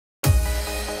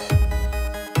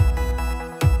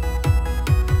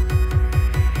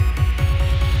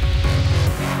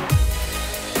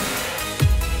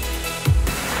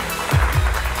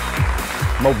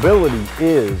Mobility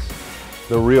is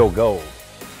the real goal.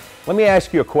 Let me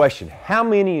ask you a question. How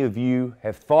many of you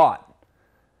have thought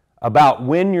about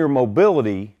when your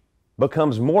mobility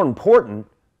becomes more important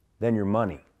than your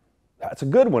money? That's a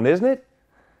good one, isn't it?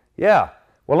 Yeah.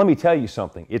 Well, let me tell you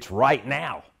something. It's right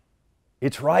now.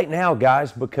 It's right now,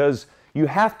 guys, because you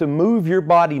have to move your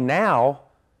body now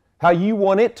how you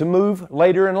want it to move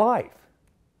later in life.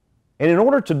 And in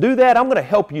order to do that, I'm going to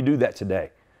help you do that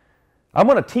today. I'm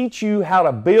going to teach you how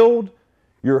to build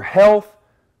your health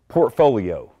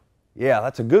portfolio. Yeah,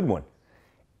 that's a good one.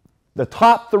 The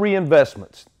top 3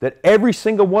 investments that every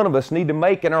single one of us need to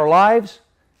make in our lives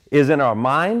is in our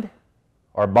mind,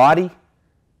 our body,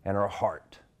 and our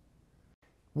heart.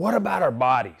 What about our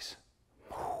bodies?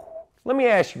 Let me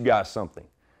ask you guys something.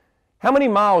 How many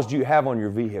miles do you have on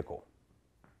your vehicle?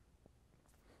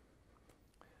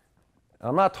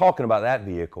 I'm not talking about that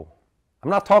vehicle. I'm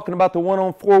not talking about the one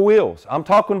on 4 wheels. I'm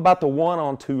talking about the one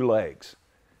on 2 legs.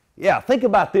 Yeah, think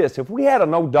about this. If we had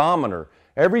an odometer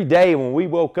every day when we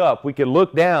woke up, we could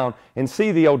look down and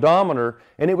see the odometer,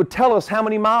 and it would tell us how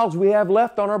many miles we have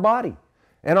left on our body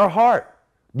and our heart.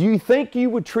 Do you think you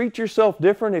would treat yourself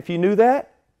different if you knew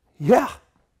that? Yeah,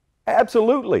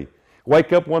 absolutely.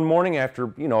 Wake up one morning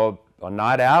after, a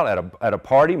night out at a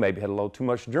party, maybe had a little too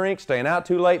much drink, staying out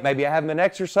too late, maybe I haven't been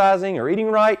exercising or eating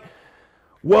right.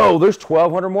 Whoa, there's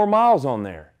 1,200 more miles on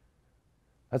there.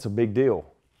 That's a big deal.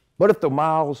 But if the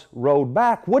miles rolled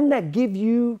back, wouldn't that give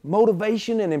you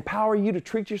motivation and empower you to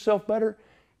treat yourself better?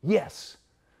 Yes.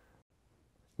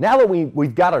 Now that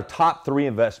we've got our top 3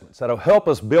 investments that'll help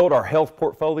us build our health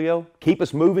portfolio, keep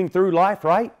us moving through life,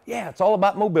 right? Yeah, it's all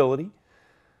about mobility.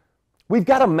 We've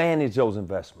got to manage those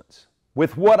investments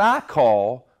with what I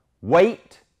call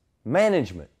weight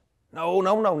management. No,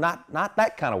 not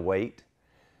that kind of weight.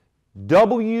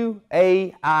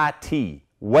 W-A-I-T,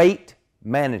 weight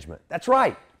management. That's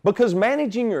right, because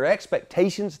managing your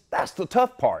expectations, that's the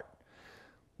tough part.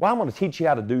 Well, I'm going to teach you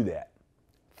how to do that.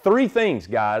 3 things,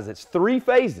 guys. It's 3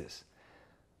 phases.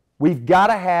 We've got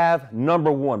to have number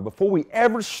 1, before we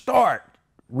ever start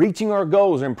reaching our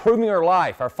goals, improving our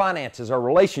life, our finances, our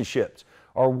relationships,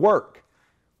 our work,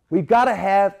 we've got to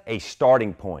have a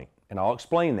starting point, and I'll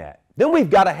explain that. Then we've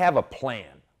got to have a plan.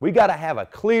 We've got to have a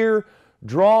clear,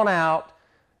 drawn out,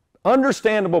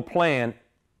 understandable plan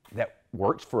that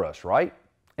works for us, right?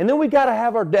 And then we got to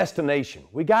have our destination.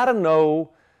 We got to know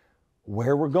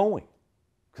where we're going,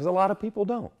 because a lot of people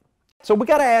don't. So we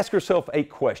got to ask ourselves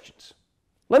 8 questions.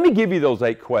 Let me give you those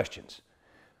 8 questions.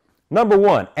 Number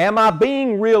 1, am I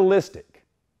being realistic?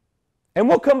 And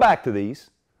we'll come back to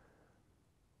these.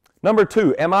 Number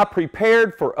 2, am I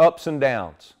prepared for ups and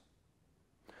downs?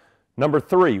 Number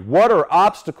 3, what are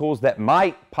obstacles that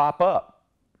might pop up?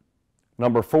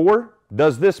 Number 4,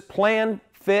 does this plan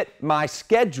fit my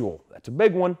schedule? That's a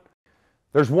big one.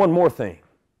 There's one more thing.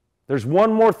 There's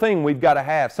one more thing we've got to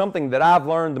have, something that I've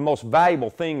learned, the most valuable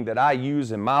thing that I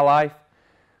use in my life.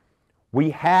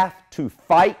 We have to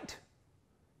fight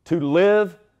to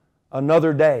live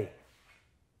another day.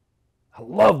 I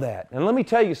love that. And let me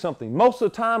tell you something. Most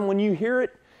of the time when you hear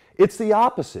it, it's the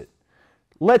opposite.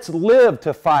 Let's live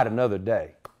to fight another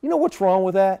day. You know what's wrong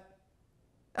with that?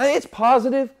 I mean, it's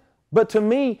positive, but to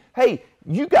me, hey,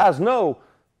 you guys know,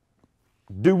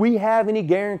 do we have any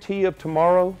guarantee of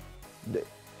tomorrow?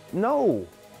 No.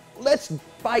 Let's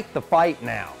fight the fight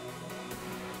now.